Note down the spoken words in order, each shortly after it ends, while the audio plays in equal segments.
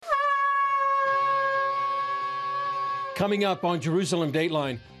Coming up on Jerusalem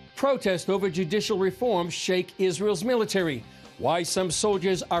Dateline, protest over judicial reform shake Israel's military. Why some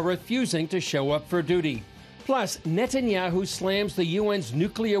soldiers are refusing to show up for duty. Plus, Netanyahu slams the UN's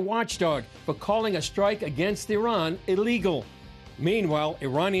nuclear watchdog for calling a strike against Iran illegal. Meanwhile,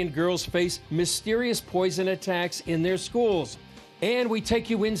 Iranian girls face mysterious poison attacks in their schools. And we take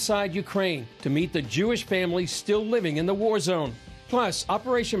you inside Ukraine to meet the Jewish families still living in the war zone. Plus,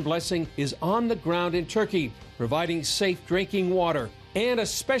 Operation Blessing is on the ground in Turkey, providing safe drinking water, and a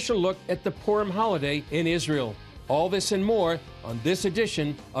special look at the Purim holiday in Israel. All this and more on this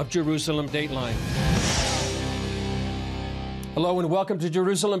edition of Jerusalem Dateline. Hello and welcome to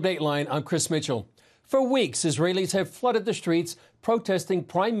Jerusalem Dateline. I'm Chris Mitchell. For weeks, Israelis have flooded the streets protesting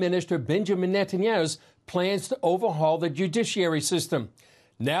Prime Minister Benjamin Netanyahu's plans to overhaul the judiciary system.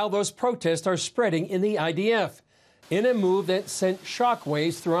 Now those protests are spreading in the IDF. In a move that sent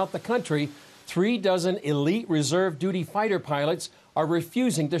shockwaves throughout the country, 36 elite reserve duty fighter pilots are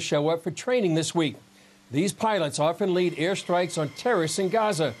refusing to show up for training this week. These pilots often lead airstrikes on terrorists in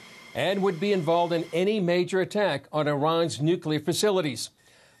Gaza and would be involved in any major attack on Iran's nuclear facilities.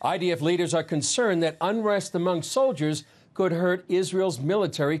 IDF leaders are concerned that unrest among soldiers could hurt Israel's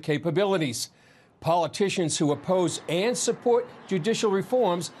military capabilities. Politicians who oppose and support judicial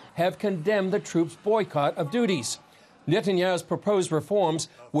reforms have condemned the troops' boycott of duties. Netanyahu's proposed reforms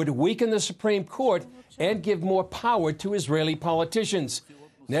would weaken the Supreme Court and give more power to Israeli politicians.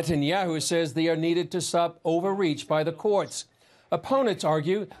 Netanyahu says they are needed to stop overreach by the courts. Opponents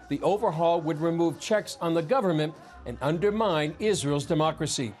argue the overhaul would remove checks on the government and undermine Israel's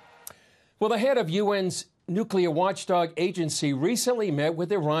democracy. Well, the head of UN's nuclear watchdog agency recently met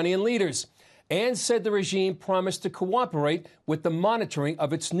with Iranian leaders and said the regime promised to cooperate with the monitoring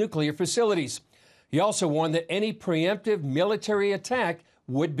of its nuclear facilities. He also warned that any preemptive military attack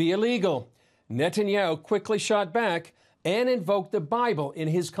would be illegal. Netanyahu quickly shot back and invoked the Bible in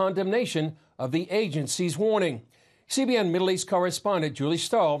his condemnation of the agency's warning. CBN Middle East correspondent Julie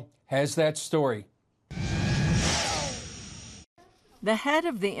Stahl has that story. The head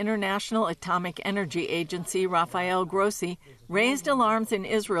of the International Atomic Energy Agency, Rafael Grossi, raised alarms in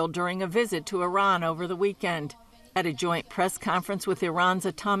Israel during a visit to Iran over the weekend. At a joint press conference with Iran's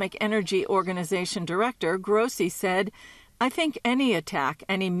Atomic Energy Organization director, Grossi said, "I think any attack,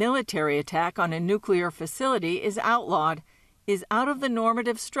 any military attack on a nuclear facility is outlawed, is out of the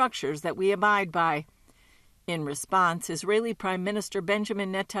normative structures that we abide by." In response, Israeli Prime Minister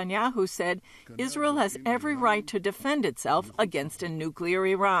Benjamin Netanyahu said Israel has every right to defend itself against a nuclear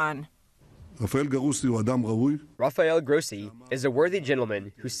Iran. Rafael Grossi is a worthy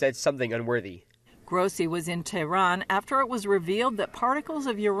gentleman who said something unworthy. Grossi was in Tehran after it was revealed that particles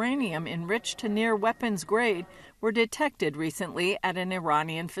of uranium enriched to near weapons grade were detected recently at an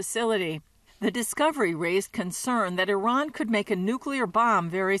Iranian facility. The discovery raised concern that Iran could make a nuclear bomb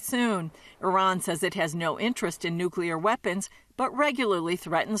very soon. Iran says it has no interest in nuclear weapons, but regularly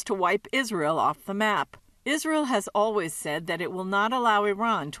threatens to wipe Israel off the map. Israel has always said that it will not allow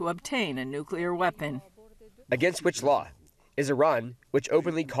Iran to obtain a nuclear weapon. Against which law? Is Iran, which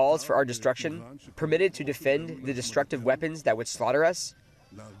openly calls for our destruction, permitted to defend the destructive weapons that would slaughter us?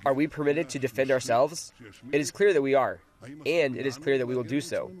 Are we permitted to defend ourselves? It is clear that we are, and it is clear that we will do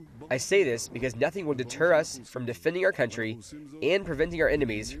so. I say this because nothing will deter us from defending our country and preventing our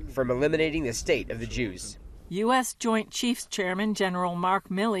enemies from eliminating the state of the Jews. U.S. Joint Chiefs Chairman General Mark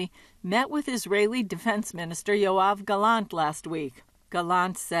Milley met with Israeli Defense Minister Yoav Gallant last week.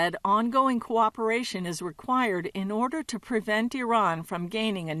 Gallant said ongoing cooperation is required in order to prevent Iran from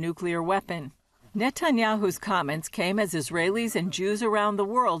gaining a nuclear weapon. Netanyahu's comments came as Israelis and Jews around the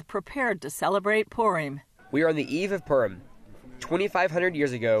world prepared to celebrate Purim. We are on the eve of Purim. 2,500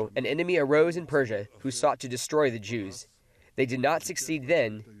 years ago, an enemy arose in Persia who sought to destroy the Jews. They did not succeed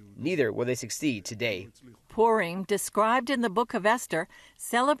then, neither will they succeed today. Purim, described in the book of Esther,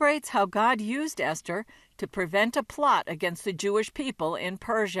 celebrates how God used Esther to prevent a plot against the Jewish people in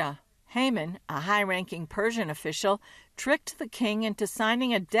Persia. Haman, a high-ranking Persian official, tricked the king into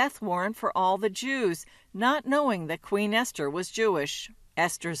signing a death warrant for all the Jews, not knowing that Queen Esther was Jewish.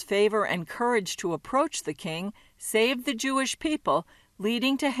 Esther's favor and courage to approach the king saved the Jewish people,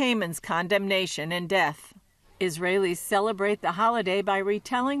 leading to Haman's condemnation and death. Israelis celebrate the holiday by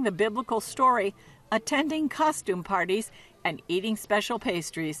retelling the biblical story, attending costume parties, and eating special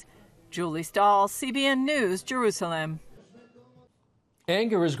pastries. Julie Stahl, CBN News, Jerusalem.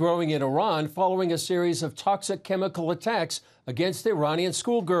 Anger is growing in Iran following a series of toxic chemical attacks against Iranian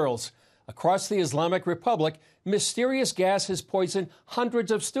schoolgirls. Across the Islamic Republic, mysterious gas has poisoned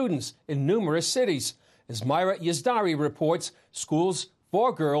hundreds of students in numerous cities. As Myra Yazdari reports, schools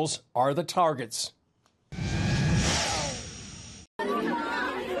for girls are the targets.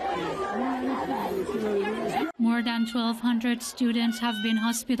 More than 1,200 students have been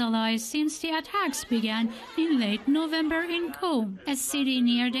hospitalized since the attacks began in late November in Qom, a city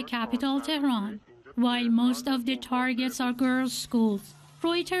near the capital Tehran. While most of the targets are girls' schools,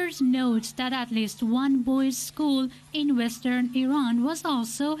 Reuters notes that at least one boys' school in western Iran was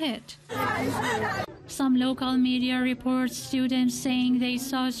also hit. Some local media report students saying they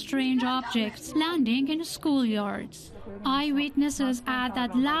saw strange objects landing in schoolyards. Eyewitnesses add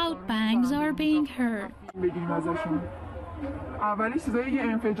that loud bangs are being heard. اولی صدای یه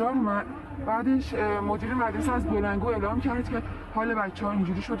انفجار اومد بعدش مدیر مدرسه از بلندگو اعلام کرد که حال بچه‌ها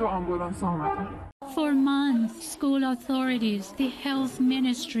اینجوری شد و آمبولانس اومد. For months, school authorities, the health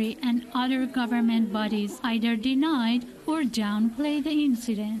ministry, and other government bodies either denied or downplayed the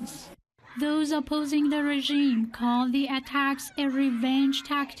incidents. Those opposing the regime call the attacks a revenge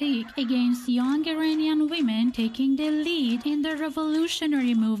tactic against young Iranian women taking the lead in the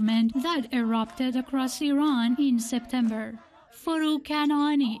revolutionary movement that erupted across Iran in September. Farouk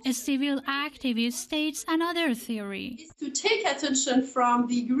Kanani, a civil activist, states another theory. To take attention from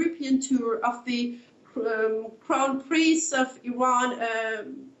the European tour of the crown prince of Iran,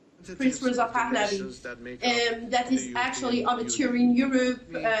 Prince Reza Pahlavi, that is actually on a tour in Europe,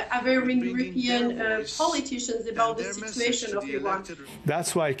 awareing European politicians about the situation of Iran.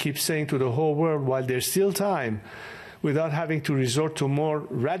 That's why I keep saying to the whole world, while there's still time, without having to resort to more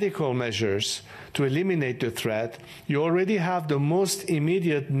radical measures to eliminate the threat, you already have the most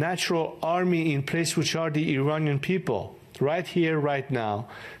immediate natural army in place, which are the Iranian people, right here, right now,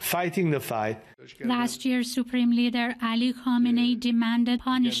 fighting the fight. Last year, Supreme Leader Ali Khamenei demanded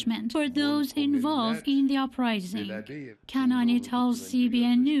punishment for those involved in the uprising. Kanani tells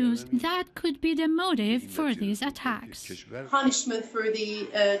CBN News that could be the motive for these attacks. Punishment for the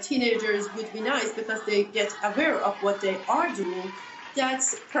teenagers would be nice because they get aware of what they are doing. That's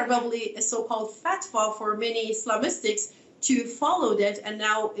probably a so-called fatwa for many Islamistics to follow that, and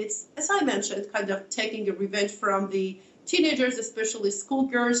now it's, as I mentioned, kind of taking a revenge from the teenagers, especially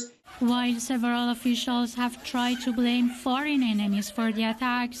schoolgirls. While several officials have tried to blame foreign enemies for the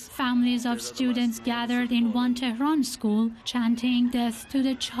attacks, families of students gathered in one Tehran school chanting death to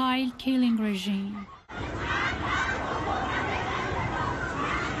the child-killing regime.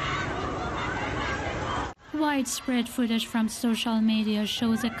 Widespread footage from social media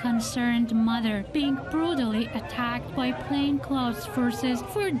shows a concerned mother being brutally attacked by plainclothes forces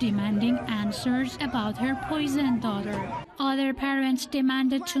for demanding answers about her poisoned daughter. Other parents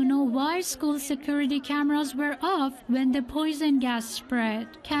demanded to know why school security cameras were off when the poison gas spread.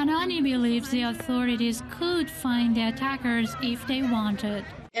 Kanani believes the authorities could find the attackers if they wanted.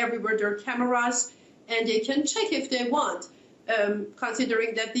 Everywhere there are cameras, and they can check if they want.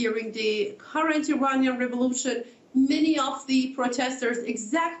 Considering that during the current Iranian revolution, many of the protesters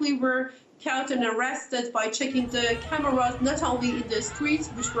exactly were caught and arrested by checking the cameras, not only in the streets,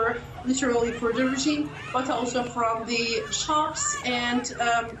 which were literally for the regime, but also from the shops and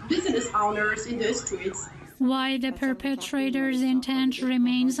business owners in the streets. While the perpetrator's intent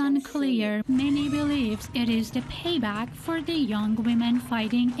remains unclear, many believe it is the payback for the young women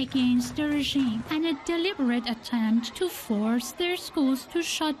fighting against the regime and a deliberate attempt to force their schools to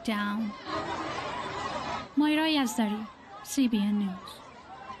shut down. Moira Yazdari, CBN News.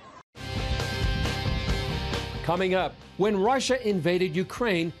 Coming up, when Russia invaded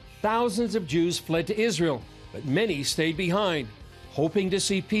Ukraine, thousands of Jews fled to Israel, but many stayed behind, hoping to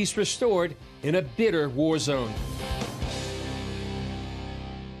see peace restored in a bitter war zone.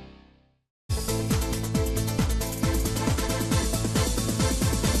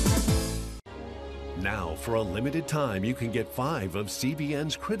 Now, for a limited time, you can get 5 of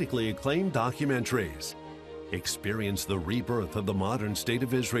CBN's critically acclaimed documentaries. Experience the rebirth of the modern state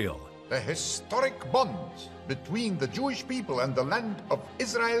of Israel. The historic bond between the Jewish people and the land of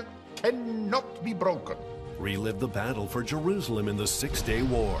Israel cannot be broken. Relive the battle for Jerusalem in the Six-Day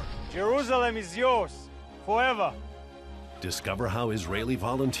War. Jerusalem is yours, forever. Discover how Israeli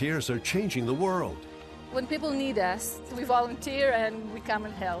volunteers are changing the world. When people need us, we volunteer and we come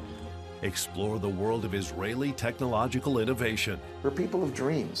and help. Explore the world of Israeli technological innovation. We're people of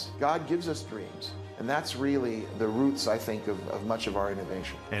dreams. God gives us dreams. And that's really the roots, I think, of much of our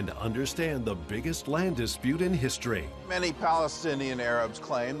innovation. And understand the biggest land dispute in history. Many Palestinian Arabs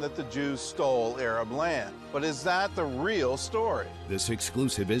claim that the Jews stole Arab land. But is that the real story? This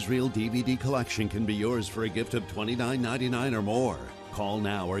exclusive Israel DVD collection can be yours for a gift of $29.99 or more. Call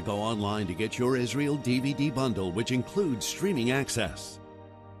now or go online to get your Israel DVD bundle, which includes streaming access.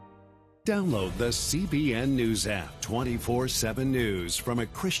 Download the CBN News app, 24/7 news from a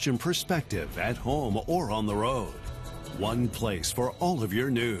Christian perspective at home or on the road. One place for all of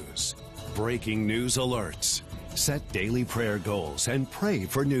your news. Breaking news alerts, Set daily prayer goals and pray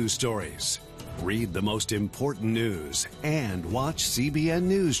for news stories. Read the most important news and watch CBN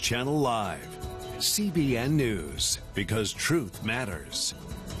News Channel Live. CBN News, because truth matters.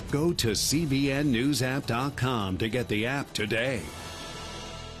 Go to cbnnewsapp.com to get the app today.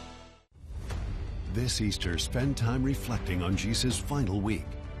 This Easter, spend time reflecting on Jesus' final week.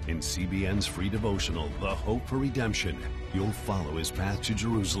 In CBN's free devotional, The Hope for Redemption, you'll follow his path to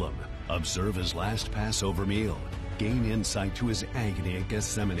Jerusalem, observe his last Passover meal, gain insight to his agony at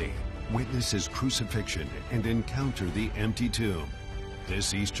Gethsemane, witness his crucifixion, and encounter the empty tomb.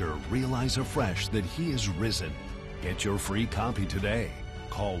 This Easter, realize afresh that he is risen. Get your free copy today.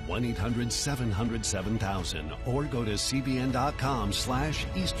 Call 1-800-700-7000 or go to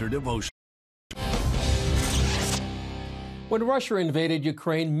cbn.com/Easter Devotion. When Russia invaded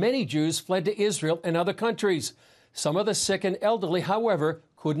Ukraine, many Jews fled to Israel and other countries. Some of the sick and elderly, however,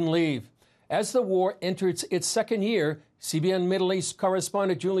 couldn't leave. As the war entered its second year, CBN Middle East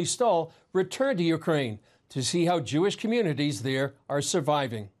correspondent Julie Stahl returned to Ukraine to see how Jewish communities there are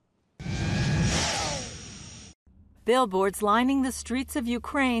surviving. Billboards lining the streets of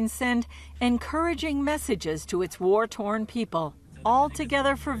Ukraine send encouraging messages to its war-torn people. All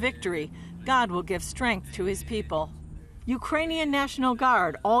together for victory, God will give strength to his people. Ukrainian National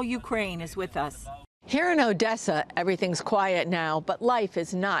Guard, all Ukraine is with us. Here in Odessa, everything's quiet now, but life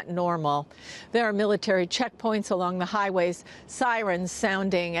is not normal. There are military checkpoints along the highways, sirens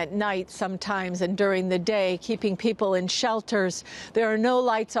sounding at night sometimes and during the day, keeping people in shelters. There are no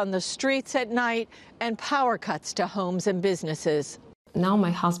lights on the streets at night and power cuts to homes and businesses. Now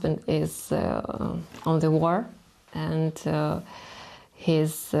my husband is on the war, and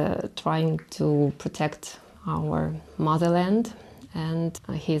he's trying to protect our motherland, and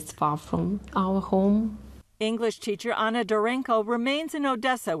he's far from our home. English teacher Anna Dorenko remains in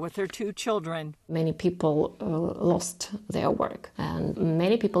Odessa with her 2 children. Many people lost their work, and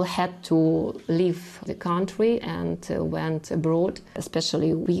many people had to leave the country and went abroad,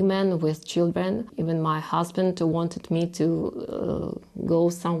 especially women with children. Even my husband wanted me to go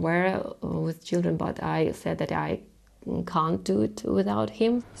somewhere with children, but I said that I can't do it without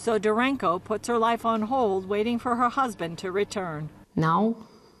him. So Dorenko puts her life on hold, waiting for her husband to return. Now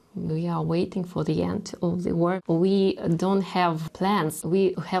we are waiting for the end of the war. We don't have plans.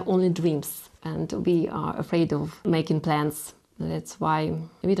 We have only dreams, and we are afraid of making plans. That's why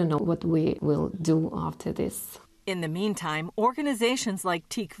we don't know what we will do after this. In the meantime, organizations like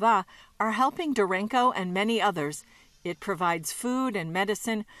Tikva are helping Dorenko and many others. It provides food and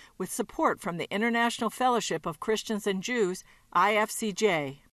medicine with support from the International Fellowship of Christians and Jews,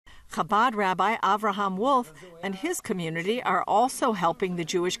 IFCJ. Chabad Rabbi Avraham Wolf and his community are also helping the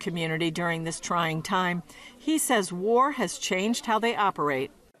Jewish community during this trying time. He says war has changed how they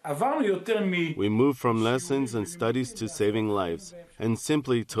operate. We moved from lessons and studies to saving lives, and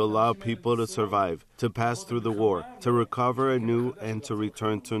simply to allow people to survive, to pass through the war, to recover anew, and to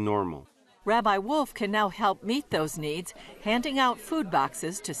return to normal. Rabbi Wolf can now help meet those needs, handing out food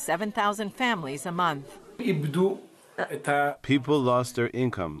boxes to 7,000 families a month. People lost their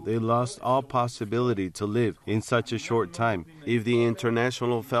income. They lost all possibility to live in such a short time. If the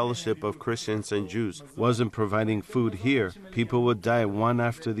International Fellowship of Christians and Jews wasn't providing food here, people would die one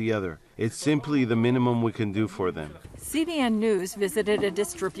after the other. It's simply the minimum we can do for them. CBN News visited a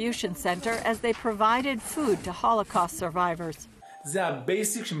distribution center as they provided food to Holocaust survivors.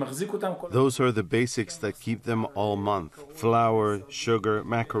 Those are the basics that keep them all month. Flour, sugar,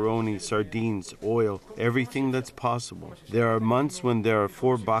 macaroni, sardines, oil, everything that's possible. There are months when there are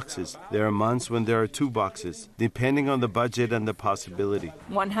 4 boxes. There are months when there are 2 boxes, depending on the budget and the possibility.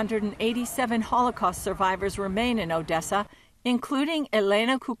 187 Holocaust survivors remain in Odessa, including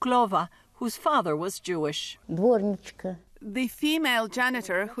Elena Kuklova, whose father was Jewish. The female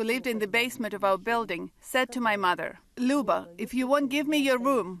janitor who lived in the basement of our building said to my mother, "Luba, if you won't give me your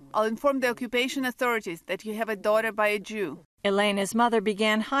room, I'll inform the occupation authorities that you have a daughter by a Jew." Elena's mother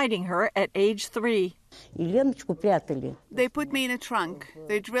began hiding her at age 3. They put me in a trunk.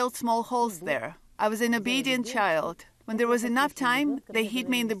 They drilled small holes there. I was an obedient child. When there was enough time, they hid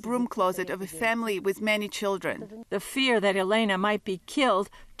me in the broom closet of a family with many children. The fear that Elena might be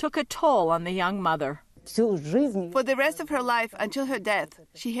killed took a toll on the young mother. For the rest of her life, until her death,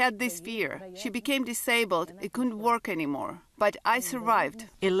 she had this fear. She became disabled and couldn't work anymore. But I survived.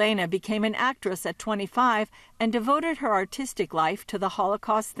 Elena became an actress at 25 and devoted her artistic life to the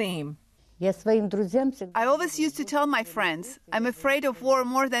Holocaust theme. I always used to tell my friends, I'm afraid of war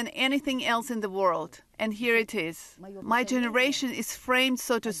more than anything else in the world. and here it is. My generation is framed,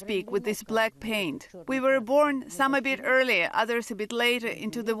 so to speak, with this black paint. We were born, some a bit earlier, others a bit later,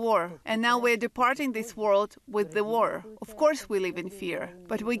 into the war. And now we're departing this world with the war. Of course we live in fear,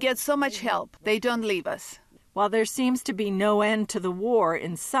 but we get so much help. They don't leave us. While there seems to be no end to the war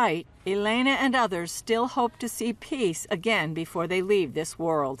in sight, Elena and others still hope to see peace again before they leave this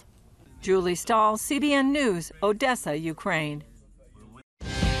world. Julie Stahl, CBN News, Odessa, Ukraine.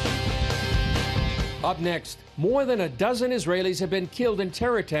 Up next, more than a dozen Israelis have been killed in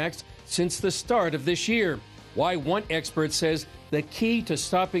terror attacks since the start of this year. Why one expert says the key to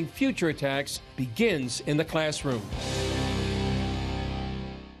stopping future attacks begins in the classroom.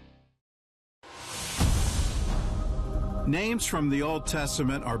 Names from the Old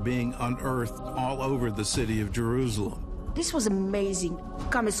Testament are being unearthed all over the city of Jerusalem. This was amazing.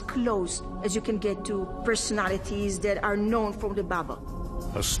 Come as close as you can get to personalities that are known from the Bible.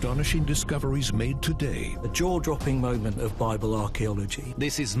 Astonishing discoveries made today. A jaw-dropping moment of Bible archaeology.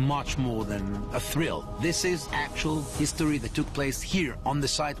 This is much more than a thrill. This is actual history that took place here on the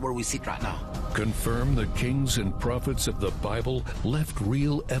site where we sit right now. Confirm the kings and prophets of the Bible left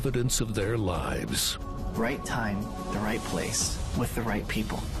real evidence of their lives. Right time, the right place, with the right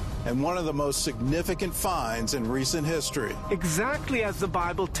people. And one of the most significant finds in recent history. Exactly as the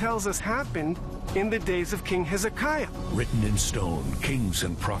Bible tells us happened in the days of King Hezekiah. Written in stone, kings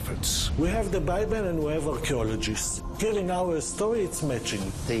and prophets. We have the Bible and we have archaeologists. Here in our story, it's matching.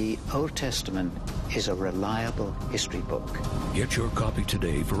 The Old Testament is a reliable history book. Get your copy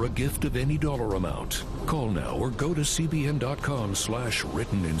today for a gift of any dollar amount. Call now or go to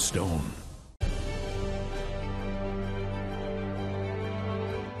cbn.com/written in stone.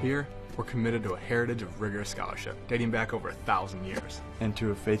 Here, we're committed to a heritage of rigorous scholarship dating back over 1,000 years. And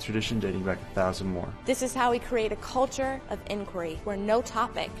to a faith tradition dating back 1,000 more. This is how we create a culture of inquiry where no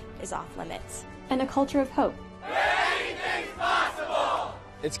topic is off limits. And a culture of hope. Anything's possible!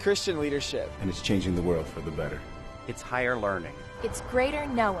 It's Christian leadership. And it's changing the world for the better. It's higher learning. It's greater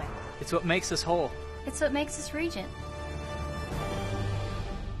knowing. It's what makes us whole. It's what makes us regent.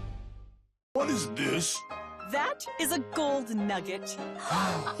 What is this? That is a gold nugget.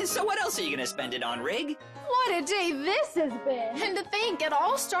 So what else are you going to spend it on, Rig? What a day this has been. And to think, it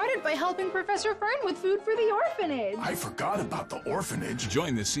all started by helping Professor Fern with food for the orphanage. I forgot about the orphanage.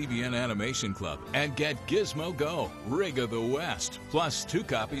 Join the CBN Animation Club and get Gizmo Go, Rig of the West, plus 2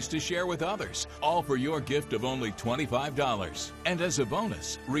 copies to share with others, all for your gift of only $25. And as a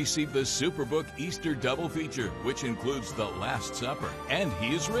bonus, receive the Superbook Easter Double Feature, which includes The Last Supper and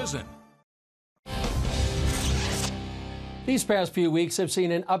He is Risen. These past few weeks have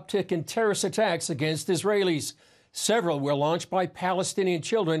seen an uptick in terrorist attacks against Israelis. Several were launched by Palestinian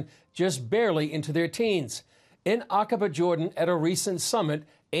children just barely into their teens. In Aqaba, Jordan, at a recent summit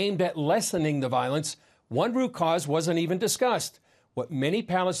aimed at lessening the violence, one root cause wasn't even discussed: what many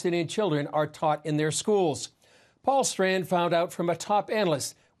Palestinian children are taught in their schools. Paul Strand found out from a top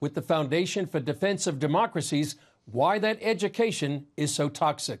analyst with the Foundation for Defense of Democracies why that education is so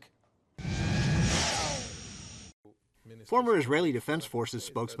toxic. Former Israeli Defense Forces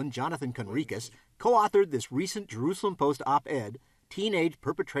spokesman Jonathan Conricus co-authored this recent Jerusalem Post op-ed, Teenage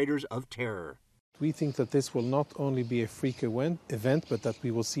Perpetrators of Terror. We think that this will not only be a freak event, but that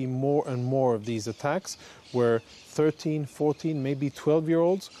we will see more and more of these attacks where 13, 14, maybe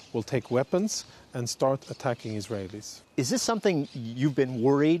 12-year-olds will take weapons and start attacking Israelis. Is this something you've been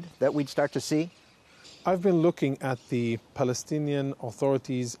worried that we'd start to see? I've been looking at the Palestinian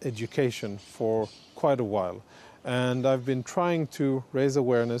Authority's education for quite a while, and I've been trying to raise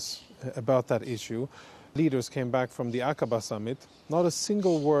awareness about that issue. Leaders came back from the Aqaba summit. Not a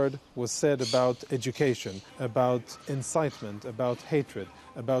single word was said about education, about incitement, about hatred,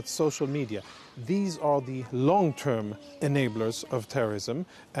 about social media. These are the long-term enablers of terrorism,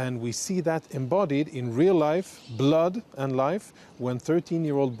 and we see that embodied in real life, blood and life, when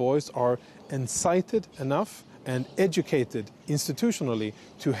 13-year-old boys are incited enough and educated institutionally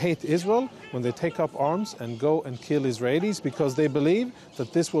to hate Israel when they take up arms and go and kill Israelis because they believe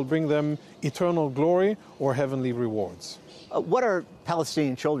that this will bring them eternal glory or heavenly rewards. What are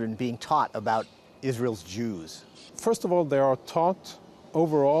Palestinian children being taught about Israel's Jews? First of all, they are taught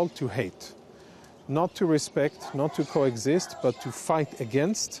overall to hate. Not to respect, not to coexist, but to fight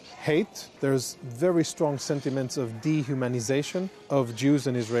against hate. There's very strong sentiments of dehumanization of Jews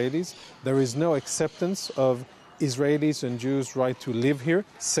and Israelis. There is no acceptance of Israelis and Jews' right to live here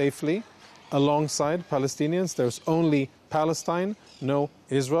safely alongside Palestinians. There's only Palestine, no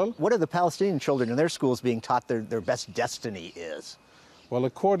Israel. What are the Palestinian children in their schools being taught their best destiny is? Well,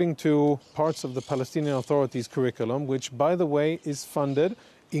 according to parts of the Palestinian Authority's curriculum, which, by the way, is funded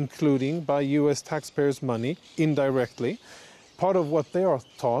including by U.S. taxpayers' money, indirectly. Part of what they are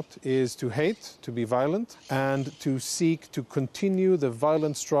taught is to hate, to be violent, and to seek to continue the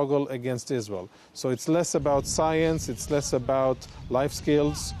violent struggle against Israel. So it's less about science, it's less about life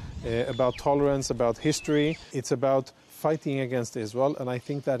skills, about tolerance, about history. It's about fighting against Israel, and I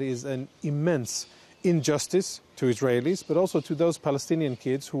think that is an immense injustice to Israelis, but also to those Palestinian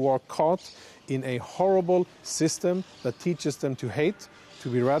kids who are caught in a horrible system that teaches them to hate, to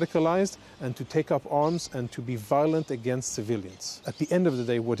be radicalized, and to take up arms and to be violent against civilians. At the end of the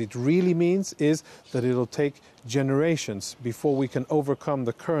day, what it really means is that it'll take generations before we can overcome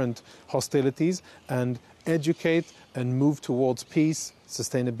the current hostilities and educate and move towards peace,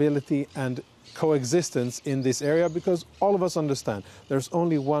 sustainability, and coexistence in this area, because all of us understand there's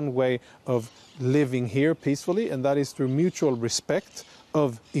only one way of living here peacefully, and that is through mutual respect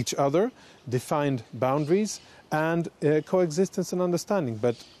of each other, defined boundaries, and coexistence and understanding.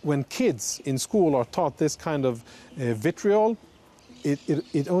 But when kids in school are taught this kind of vitriol,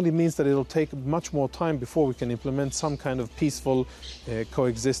 it only means that it'll take much more time before we can implement some kind of peaceful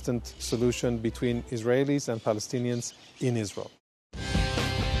coexistent solution between Israelis and Palestinians in Israel.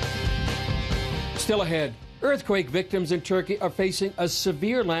 Still ahead, earthquake victims in Turkey are facing a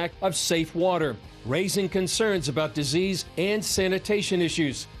severe lack of safe water, raising concerns about disease and sanitation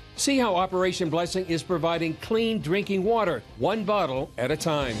issues. See how Operation Blessing is providing clean drinking water, one bottle at a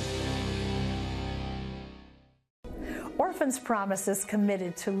time. Orphans Promise is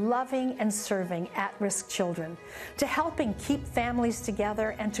committed to loving and serving at-risk children, to helping keep families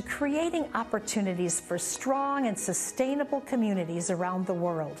together, and to creating opportunities for strong and sustainable communities around the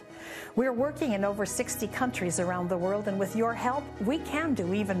world. We're working in over 60 countries around the world, and with your help, we can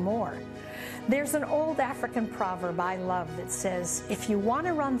do even more. There's an old African proverb I love that says, if you want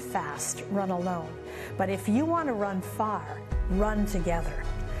to run fast, run alone. But if you want to run far, run together.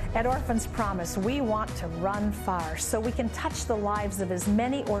 At Orphans Promise, we want to run far so we can touch the lives of as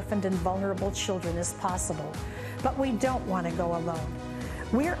many orphaned and vulnerable children as possible. But we don't want to go alone.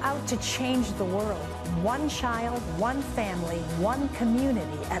 We're out to change the world, one child, one family, one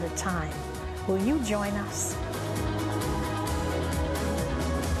community at a time. Will you join us?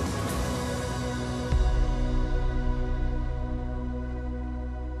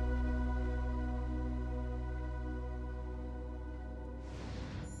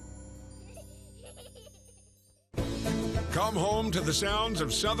 Come home to the sounds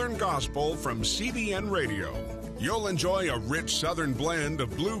of Southern Gospel from CBN Radio. You'll enjoy a rich Southern blend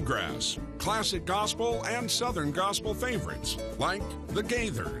of bluegrass, classic gospel, and Southern gospel favorites like the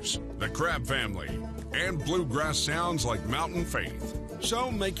Gaithers, the Crab Family, and bluegrass sounds like Mountain Faith. So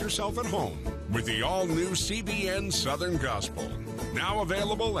make yourself at home with the all-new CBN Southern Gospel, now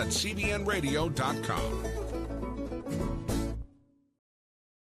available at cbnradio.com.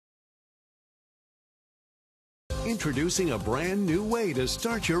 Introducing a brand new way to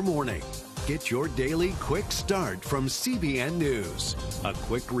start your morning. Get your daily quick start from CBN News. A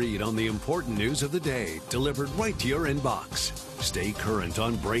quick read on the important news of the day delivered right to your inbox. Stay current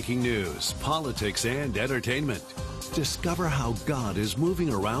on breaking news, politics, and entertainment. Discover how God is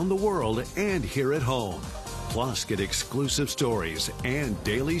moving around the world and here at home. Plus, get exclusive stories and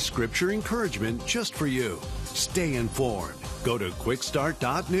daily scripture encouragement just for you. Stay informed. Go to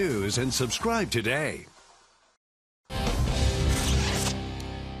quickstart.news and subscribe today.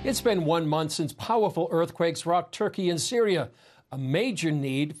 It's been 1 month since powerful earthquakes rocked Turkey and Syria. A major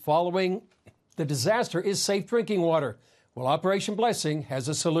need following the disaster is safe drinking water. Well, Operation Blessing has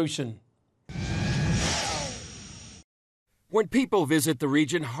a solution. When people visit the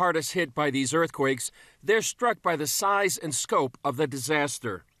region hardest hit by these earthquakes, they're struck by the size and scope of the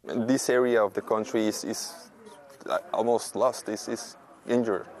disaster. This area of the country is almost lost, is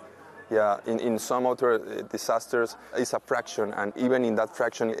injured. Yeah, in some other disasters, it's a fraction, and even in that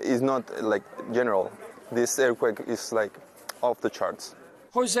fraction, it's not like general. This earthquake is like off the charts.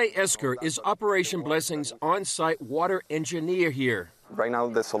 Jose Esker is Operation Blessing's on-site water engineer here. Right now,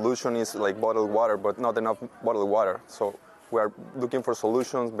 the solution is like bottled water, but not enough bottled water. So we are looking for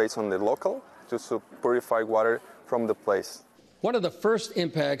solutions based on the local to purify water from the place. One of the first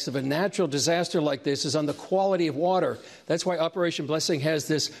impacts of a natural disaster like this is on the quality of water. That's why Operation Blessing has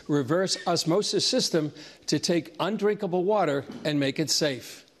this reverse osmosis system to take undrinkable water and make it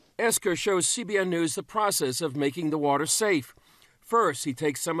safe. Esker shows CBN News the process of making the water safe. First, he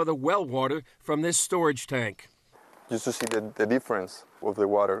takes some of the well water from this storage tank. Just to see the difference of the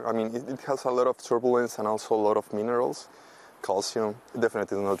water. I mean, it has a lot of turbulence and also a lot of minerals, calcium. It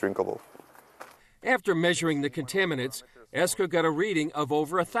definitely is not drinkable. After measuring the contaminants, Esker got a reading of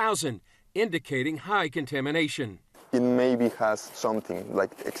over 1,000, indicating high contamination. it maybe has something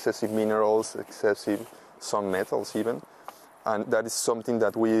like excessive minerals, excessive some metals even. And that is something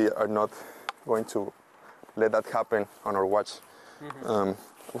that we are not going to let that happen on our watch.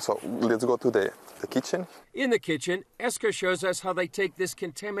 So let's go to the kitchen. In the kitchen, Esker shows us how they take this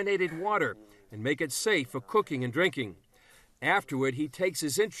contaminated water and make it safe for cooking and drinking. Afterward, he takes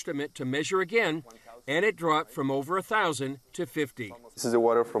his instrument to measure again, and it dropped from over 1,000 to 50. This is the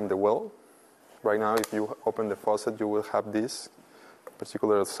water from the well. Right now, if you open the faucet, you will have this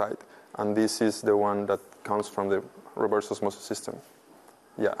particular side, and this is the one that comes from the reverse osmosis system.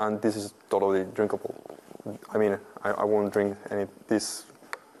 Yeah, and this is totally drinkable. I mean, I won't drink any this.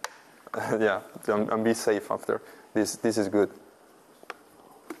 And be safe after. This is good.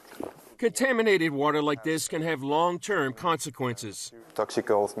 Contaminated water like this can have long-term consequences.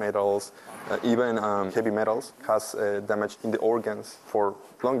 Toxicals, metals, even heavy metals has damage in the organs for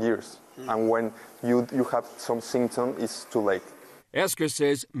long years. And when you have some symptom, it's too late. Esker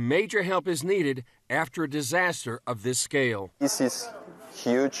says major help is needed after a disaster of this scale. This is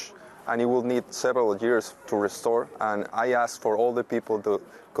huge, and it will need several years to restore. And I ask for all the people to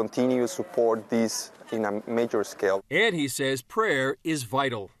continue support this in a major scale. And he says prayer is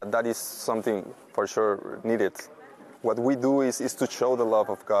vital. That is something for sure needed. What we do is to show the love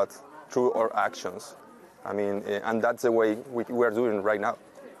of God through our actions. I mean, and that's the way we are doing right now.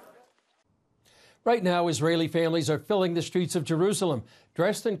 Right now, Israeli families are filling the streets of Jerusalem,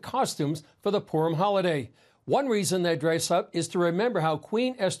 dressed in costumes for the Purim holiday. One reason they dress up is to remember how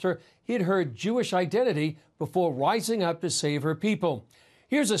Queen Esther hid her Jewish identity before rising up to save her people.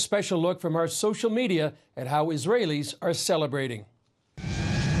 Here's a special look from our social media at how Israelis are celebrating.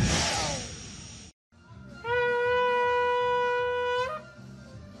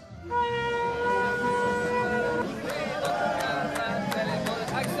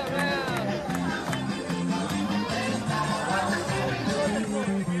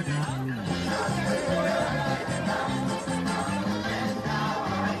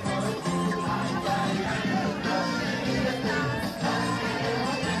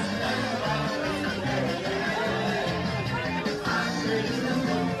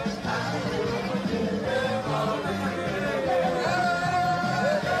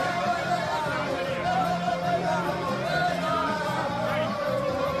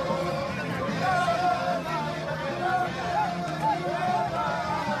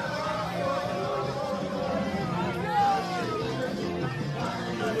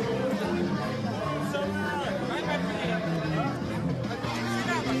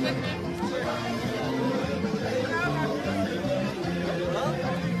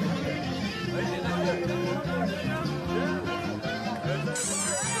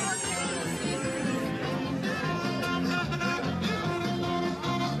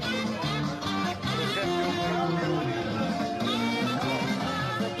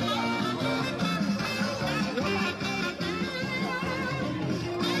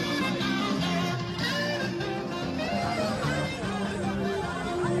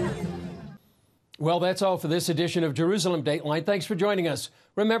 Well, that's all for this edition of Jerusalem Dateline. Thanks for joining us.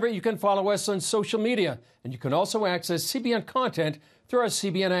 Remember, you can follow us on social media, and you can also access CBN content through our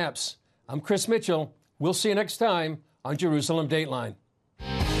CBN apps. I'm Chris Mitchell. We'll see you next time on Jerusalem Dateline.